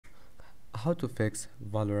how to fix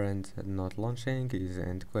Valorant not launching. Easy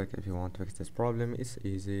and quick. If you want to fix this problem, it's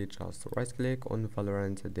easy. Just right click on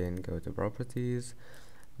Valorant, then go to properties.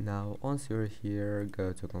 Now once you're here,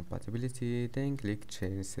 go to compatibility, then click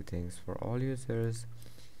change settings for all users.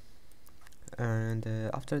 And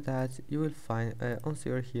after that you will find, once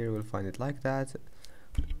you're here, you will find it like that.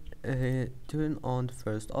 Turn on the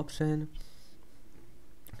first option,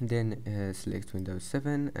 then select Windows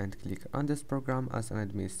 7 and click on this program as an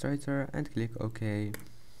administrator and click OK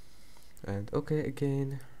and OK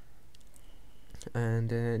again.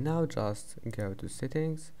 And now just go to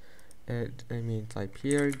settings, type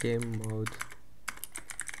here game mode,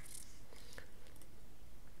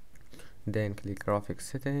 then click graphics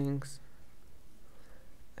settings,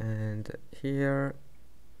 and here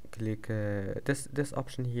click this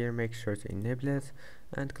option here, make sure to enable it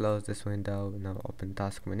and close this window. Now open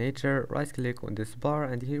task manager, right click on this bar,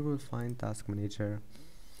 and here we'll find task manager.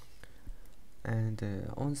 And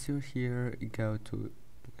once you're here, go to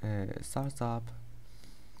startup.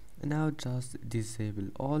 Now just disable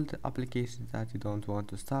all the applications that you don't want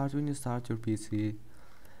to start when you start your PC.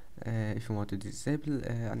 If you want to disable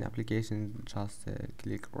an application, just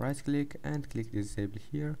click right click and click disable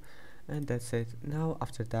here, and that's it. Now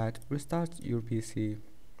after that, restart your PC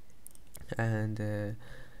and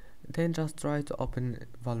then just try to open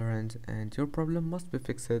Valorant and your problem must be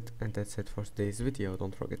fixed. And that's it for today's video.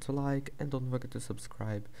 Don't forget to like and don't forget to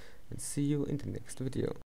subscribe, and see you in the next video.